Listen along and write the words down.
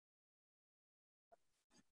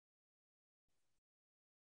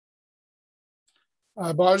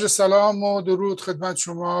با عرض سلام و درود خدمت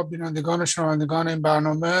شما بینندگان و شنوندگان این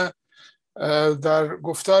برنامه. در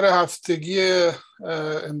گفتار هفتگی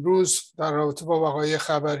امروز در رابطه با وقایع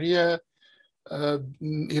خبری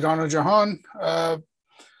ایران و جهان،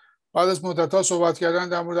 بعد از مدت‌ها صحبت کردن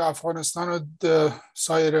در مورد افغانستان و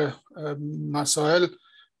سایر مسائل،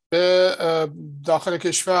 به داخل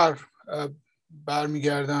کشور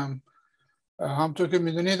برمیگردم. همطور که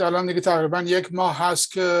میدونید الان دیگه تقریبا 1 ماه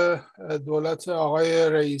هست که دولت اقای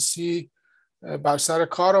رئیسی بر سر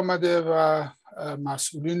کار آمده و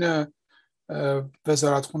مسئولین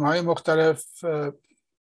وزارتخونه‌های مختلف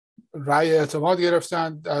رأی اعتماد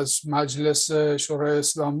گرفتند از مجلس شورای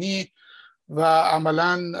اسلامی و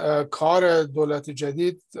عملاً کار دولت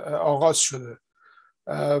جدید آغاز شده.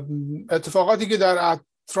 اتفاقاتی که در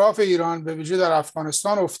اطراف ایران به ویژه در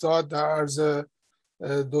افغانستان افتاد در عرض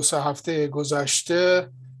 2-3 هفته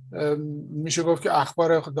گذشته، میشه گفت که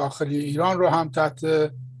اخبار داخلی ایران رو هم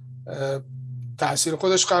تحت تاثیر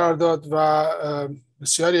خودش قرار داد و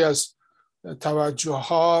بسیاری از توجه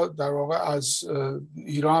ها در واقع از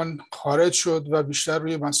ایران خارج شد و بیشتر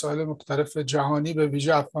روی مسائل مختلف جهانی به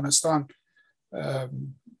ویژه افغانستان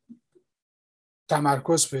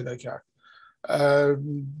تمرکز پیدا کرد.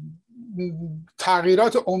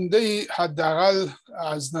 تغییرات عمده‌ای حداقل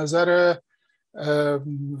از نظر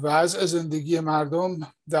وضع زندگی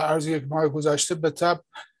مردم در عرض 1 ماه گذشته به طبع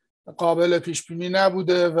قابل پیش بینی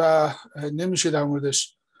نبوده و نمیشه در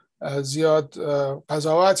موردش زیاد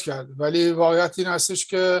قضاوت کرد، ولی واقعیت این هستش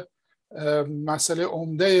که مسئله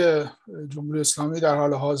عمده جمهوری اسلامی در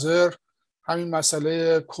حال حاضر همین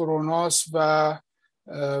مسئله کروناست و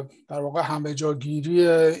در واقع همه جاگیری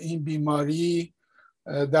این بیماری،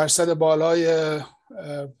 درصد بالای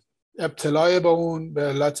ابتلای به اون به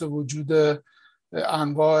علت وجود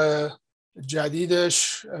انواع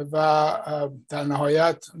جدیدش و در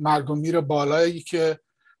نهایت مرگ و میر بالایی که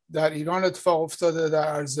در ایران اتفاق افتاده در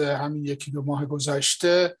عرض همین 1-2 ماه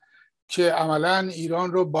گذشته، که عملاً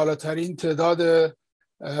ایران رو بالاترین تعداد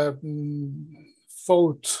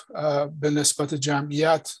فوت به نسبت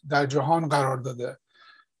جمعیت در جهان قرار داده.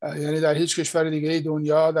 یعنی در هیچ کشور دیگه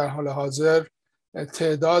دنیا در حال حاضر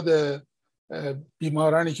تعداد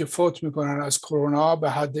بیمارانی که فوت میکنن از کرونا به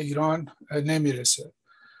حد ایران نمیرسه.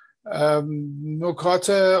 نکات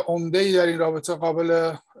عمده‌ای در این رابطه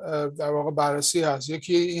قابل در واقع بررسی هست.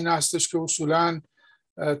 یکی این هستش که اصولاً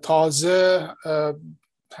تازه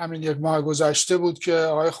همین 1 ماه گذشته بود که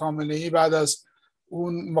آقای خامنه‌ای بعد از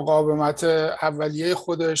اون مقاومت اولیه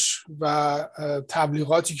خودش و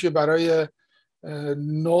تبلیغاتی که برای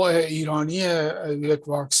نوع ایرانی یک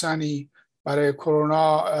واکسنی برای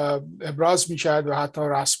کرونا ابراز می‌کرد و حتی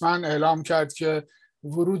رسما اعلام کرد که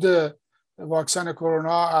ورود واکسن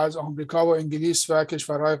کرونا از آمریکا و انگلیس و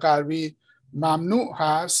کشورهای غربی ممنوع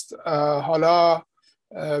هست، حالا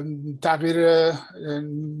تغییر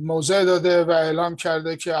موضع داده و اعلام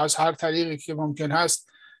کرده که از هر طریقی که ممکن هست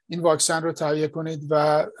این واکسن رو تهیه کنید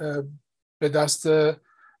و به دست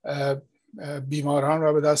بیماران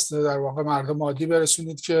و به دست در واقع مردم عادی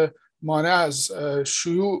برسونید که مانع از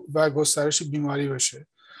شیوع و گسترش بیماری بشه.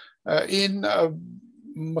 این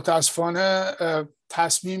متاسفانه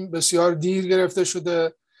تصمیم بسیار دیر گرفته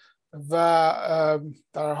شده و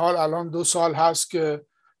در حال الان 2 سال هست که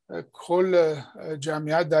کل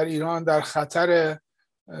جمعیت در ایران در خطر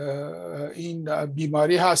این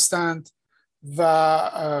بیماری هستند و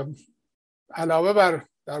علاوه بر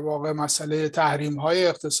در واقع مسئله تحریم‌های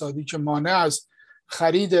اقتصادی که مانع از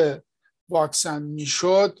خرید واکسن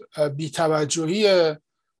میشد، بی‌توجهی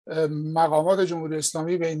مقامات جمهوری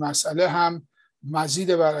اسلامی به این مسئله هم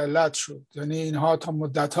مزید بر علت شد. یعنی اینها تا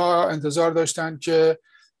مدت‌ها انتظار داشتند که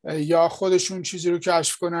یا خودشون چیزی رو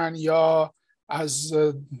کشف کنن یا از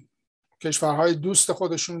کشورهای دوست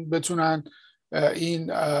خودشون بتونن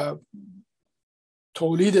این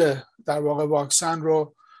تولید در واقع واکسن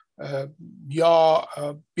رو یا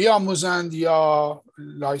بیاموزند یا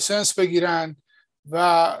لایسنس بگیرن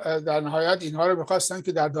و در نهایت اینها رو می‌خواستن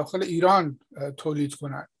که در داخل ایران تولید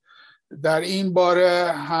کنند. در این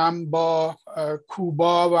باره هم با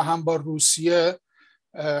کوبا و هم با روسیه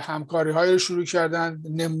همکاری‌های رو شروع کردن.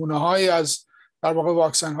 نمونه‌هایی از در واقع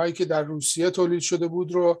واکسن‌هایی که در روسیه تولید شده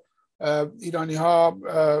بود رو ایرانی‌ها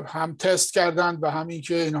هم تست کردند و همین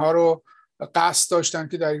که اینها رو قصد داشتن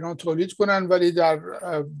که در ایران تولید کنن، ولی در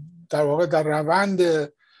واقع در روند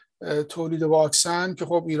تولید واکسن که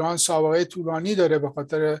خب ایران سابقه طولانی داره به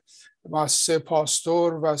خاطر مؤسسه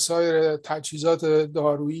پاستور و سایر تجهیزات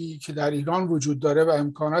دارویی که در ایران وجود داره و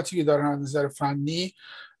امکاناتی که داره از نظر فنی،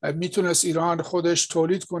 میتونست ایران خودش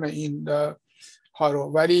تولید کنه این ها رو،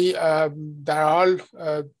 ولی در حال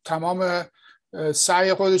تمام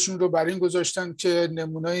سعی خودشون رو بر این گذاشتن که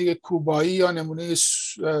نمونه کوبایی یا نمونه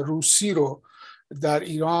روسی رو در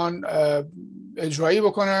ایران اجرایی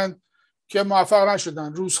بکنن که موفق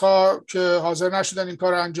نشدن. روس‌ها که حاضر نشدن این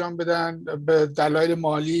کار رو انجام بدن به دلایل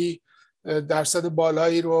مالی، درصد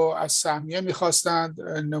بالایی رو از سهمیه میخواستند.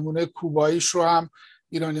 نمونه کوباییش رو هم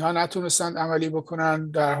ایرانی ها نتونستند عملی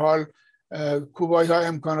بکنن، در حال کوبایی ها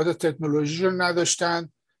امکانات تکنولوژی رو نداشتن،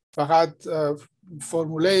 فقط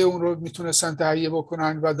فرموله اون رو میتونستن تهیه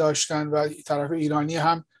بکنن و داشتن و طرف ایرانی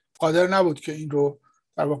هم قادر نبود که این رو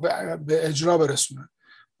در واقع به اجرا برسونن.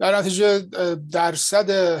 در نتیجه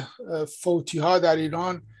درصد فوتی ها در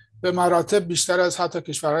ایران به مراتب بیشتر از حتی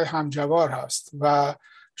کشورهای همجوار هست و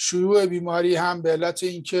شیوع بیماری هم به علت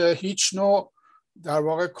اینکه هیچ نوع در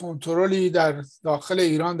واقع کنترلی در داخل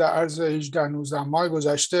ایران در عرض 18-19 ماه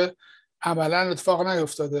گذشته عملا اتفاق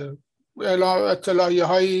نیفتاده. اطلاعیه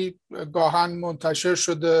هایی گاهن منتشر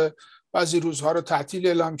شده، بعضی روزها رو تعطیل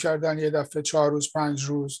اعلام کردن، یه دفعه 4 روز 5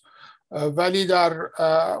 روز، ولی در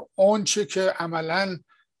اون چه که عملا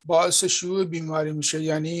باعث شیوع بیماری میشه،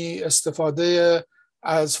 یعنی استفاده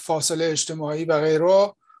از فاصله اجتماعی و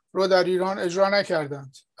غیره رو در ایران اجرا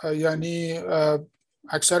نکردند. یعنی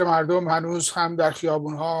اکثر مردم هنوز هم در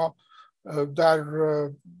خیابونها، در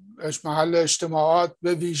محل اجتماعات،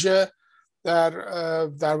 به ویژه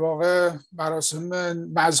در واقع مراسم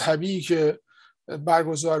مذهبی که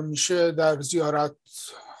برگزار میشه، در زیارت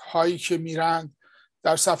هایی که میرن،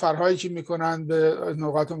 در سفرهایی که میکنن به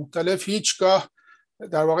نقاط مختلف، هیچگاه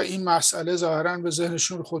در واقع این مسئله ظاهراً به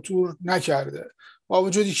ذهنشون خطور نکرده. با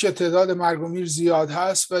وجودی که تعداد مرگ و میر زیاد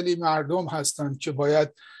هست، ولی مردم هستند که باید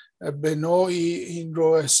به نوعی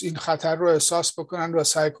این خطر رو احساس بکنن و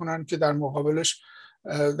سعی کنن که در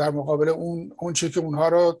مقابل اون چه که اونها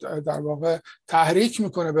رو در واقع تحریک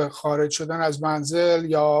میکنه به خارج شدن از منزل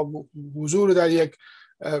یا حضور در یک،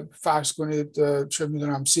 فرض کنید چه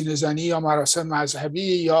میدونم، سینه زنی یا مراسم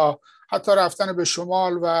مذهبی یا حتی رفتن به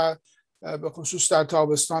شمال و به خصوص در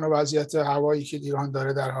تابستان و وضعیت هوایی که ایران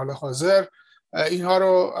داره در حال حاضر، اینها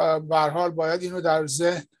رو به هر حال باید اینو در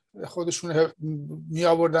ذهن خودشون می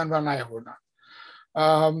آوردن و نیاوردن.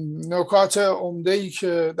 نکات عمده‌ای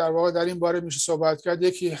که در واقع در این باره میشه صحبت کرد،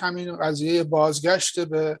 یکی همین قضیه بازگشت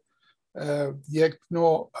به یک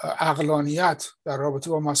نوع عقلانیت در رابطه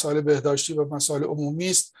با مسائل بهداشتی و مسائل عمومی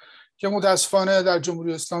است که متاسفانه در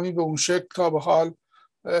جمهوری اسلامی به اون شکل تا به حال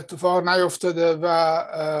اتفاق نیفتاده و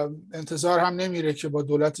انتظار هم نمیره که با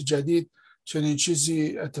دولت جدید چنین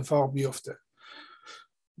چیزی اتفاق بیفته.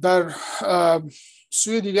 در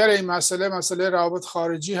سوی دیگر این مسئله روابط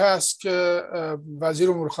خارجی هست که وزیر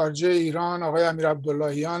امور خارجه ایران آقای امیر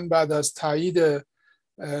عبداللهیان بعد از تایید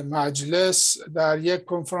مجلس در یک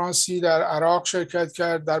کنفرانسی در عراق شرکت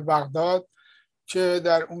کرد، در بغداد، که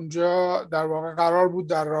در اونجا در واقع قرار بود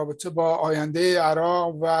در رابطه با آینده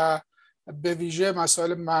عراق و به ویژه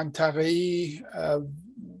مسائل منطقه‌ای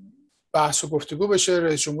بحث و گفتگو بشه.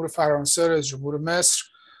 رئیس جمهور فرانسه، رئیس جمهور مصر،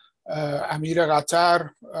 امیر قطر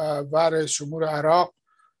و رئیس جمهور عراق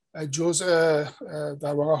جزء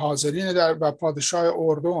در واقع حاضرین و پادشاه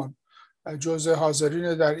اردن جزء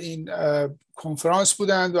حاضرین در این کنفرانس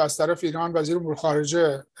بودند و از طرف ایران وزیر امور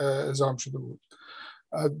خارجه اعزام شده بود.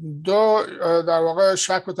 دو در واقع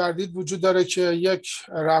شک و تردید وجود داره که یک،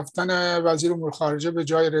 رفتن وزیر امور خارجه به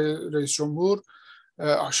جای رئیس جمهور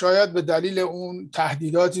شاید به دلیل اون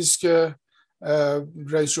تهدیداتی است که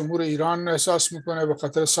رئیس جمهور ایران احساس میکنه به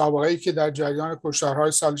خاطر سابقه‌ای که در جریان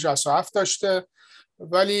کشتارهای سال 67 داشته،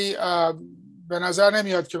 ولی به نظر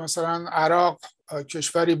نمیاد که مثلا عراق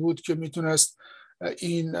کشوری بود که میتونست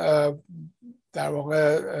این در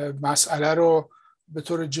واقع مسئله رو به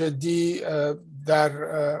طور جدی در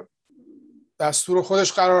دستور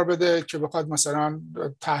خودش قرار بده که بخواد مثلا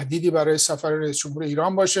تهدیدی برای سفر رئیس جمهور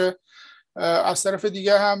ایران باشه. از طرف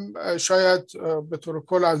دیگه هم شاید به طور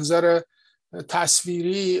کل از نظر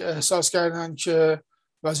تصویری احساس کردن که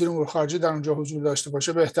وزیر امور خارجه در اونجا حضور داشته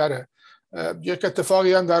باشه بهتره. یک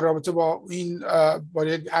اتفاقی هم در رابطه با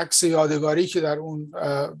یک عکس یادگاری که در اون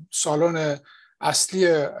سالن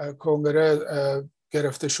اصلی کنگره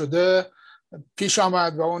گرفته شده پیش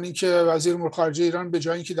آمد و اون این که وزیر امور خارجه ایران به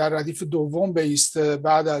جای اینکه در ردیف دوم بایسته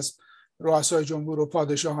بعد از رؤسای جمهور و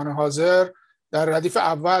پادشاهان حاضر، در ردیف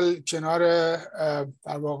اول کنار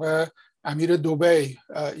در واقع امیر دبی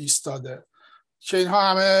ایستاده، که اینها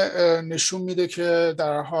همه نشون میده که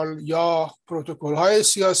در حال یا پروتکل‌های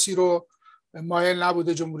سیاسی رو مایل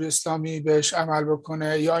نبوده جمهوری اسلامی بهش عمل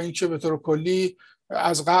بکنه، یا اینکه به طور کلی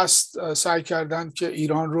از قصد سعی کردن که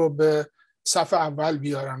ایران رو به صف اول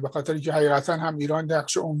بیارن، به خاطر اینکه حقیقتا هم ایران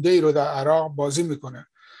نقش عمده‌ای رو در عراق بازی میکنه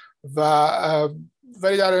و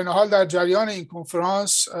ولی در این حال در جریان این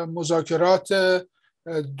کنفرانس مذاکرات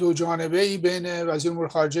دو جانبه‌ای بین وزیر امور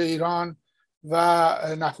خارجه ایران و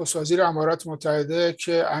نخست وزیر امارات متحده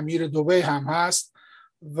که امیر دبی هم هست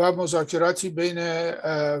و مذاکراتی بین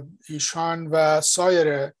ایشان و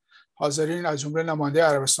سایر حاضرین از جمله نماینده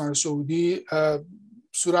عربستان سعودی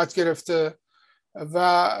صورت گرفته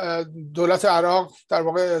و دولت عراق در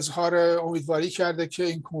واقع اظهار امیدواری کرده که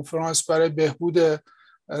این کنفرانس برای بهبود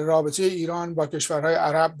رابطه ایران با کشورهای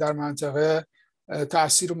عرب در منطقه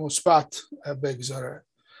تأثیر مثبت بگذاره.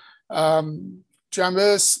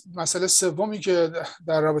 جنبه مسئله سومی که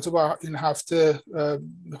در رابطه با این هفته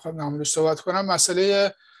میخوام در موردش صحبت کنم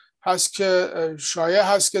مسئله هست که شایع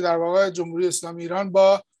هست که در واقع جمهوری اسلامی ایران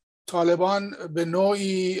با طالبان به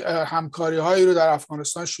نوعی همکاری‌هایی رو در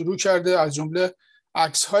افغانستان شروع کرده، از جمله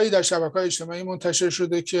عکس‌هایی در شبکه‌های اجتماعی منتشر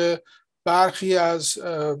شده که برخی از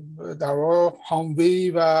در واقع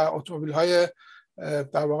هاموی و اتومبیل‌های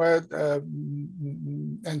در واقع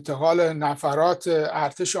انتقال نفرات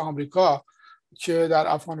ارتش آمریکا که در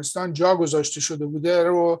افغانستان جا گذاشته شده بوده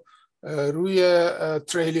رو روی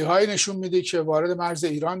تریلی های نشون میده که وارد مرز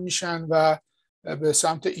ایران میشن و به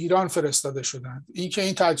سمت ایران فرستاده شدند. اینکه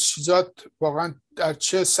این تجهیزات واقعا در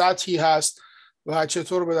چه سطحی هست و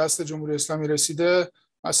چطور به دست جمهوری اسلامی رسیده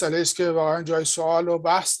مسئله است که واقعا جای سوال و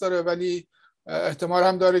بحث داره، ولی احتمال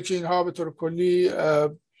هم داره که اینها به طور کلی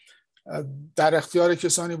در اختیار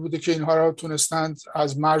کسانی بوده که اینها را تونستند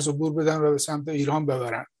از مرز عبور بدن و به سمت ایران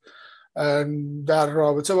ببرن. در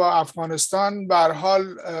رابطه با افغانستان به هر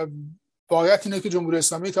حال واقعیت اینه که جمهوری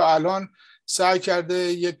اسلامی تا الان سعی کرده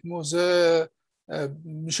یک موضع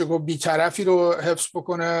میشه گفت بی‌طرفی رو حفظ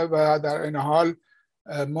بکنه و در این حال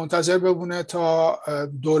منتظر بمونه تا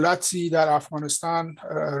دولتی در افغانستان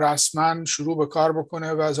رسما شروع به کار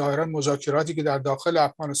بکنه و ظاهرا مذاکراتی که در داخل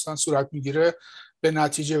افغانستان صورت میگیره به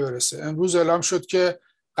نتیجه برسه. امروز اعلام شد که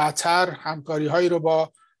قطر همکاری‌هایی رو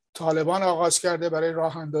با طالبان آغاز کرده برای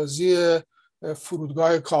راه اندازی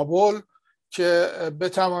فرودگاه کابل که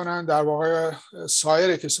بتوانند در واقع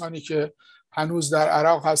سایر کسانی که هنوز در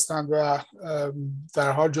عراق هستند و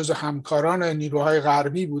در حال جزو همکاران نیروهای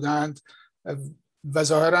غربی بودند و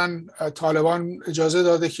ظاهراً طالبان اجازه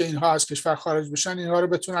داده که اینها از کشور خارج بشن، اینها رو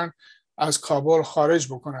بتونن از کابل خارج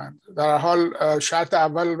بکنند. در حال شرط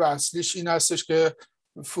اول و اصلیش این هستش که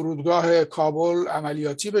فرودگاه کابل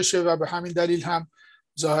عملیاتی بشه و به همین دلیل هم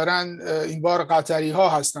ظاهراً این بار قطری ها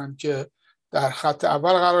هستند که در خط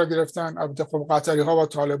اول قرار گرفتن. البته خب قطری ها با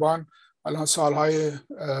طالبان الان سالهای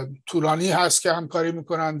طولانی هست که همکاری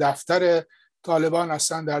میکنن. دفتر طالبان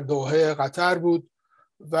اصلا در دوحه قطر بود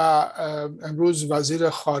و امروز وزیر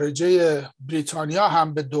خارجه بریتانیا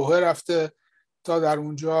هم به دوحه رفته تا در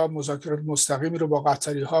اونجا مذاکرات مستقیمی رو با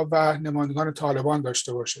قطری ها و نمایندگان طالبان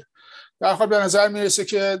داشته باشه. در حال به نظر میرسه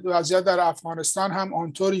که وضعیت در افغانستان هم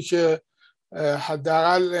آنطوری که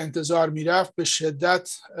حداقل انتظار میرفت به شدت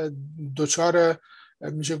دچار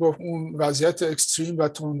میشه گفت اون وضعیت اکستریم و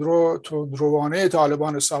تندروانه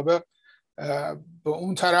طالبان سابق به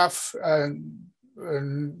اون طرف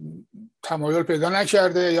تمایل پیدا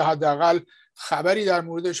نکرده یا حداقل خبری در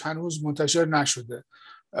موردش هنوز منتشر نشده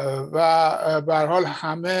و به هر حال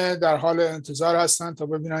همه در حال انتظار هستند تا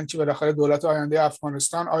ببینن که بالاخره دولت آینده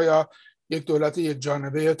افغانستان آیا یک دولت یک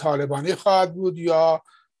جانبه طالبانی خواهد بود یا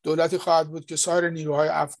دولتی خواهد بود که سایر نیروهای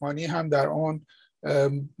افغانی هم در اون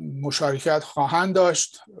مشارکت خواهند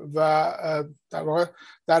داشت. و در واقع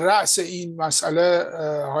در رأس این مسئله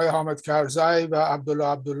آقای حامد کرزی و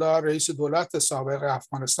عبدالله رئیس دولت سابق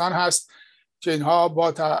افغانستان هست که اینها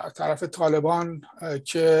با طرف طالبان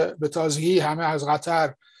که به تازگی همه از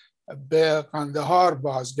قطر به قندهار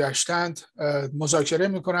بازگشتند مذاکره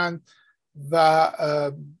میکنند و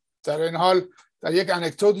در این حال در یک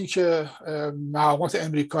انکدوتی که مقامات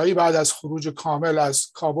امریکایی بعد از خروج کامل از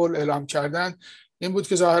کابل اعلام کردند این بود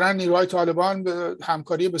که ظاهرا نیروهای طالبان به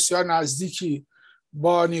همکاری بسیار نزدیکی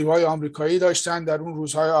با نیروهای آمریکایی داشتند در اون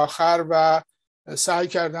روزهای آخر و سعی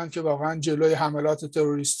کردند که واقعا جلوی حملات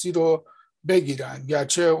تروریستی رو بگیرند.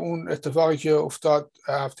 گرچه اون اتفاقی که افتاد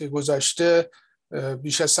هفته گذشته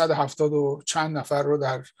بیش از 170 و چند نفر رو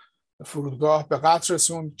در فرودگاه به قتل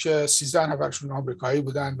رسوند که 13 نفرشون آمریکایی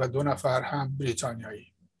بودند و 2 نفر هم بریتانیایی.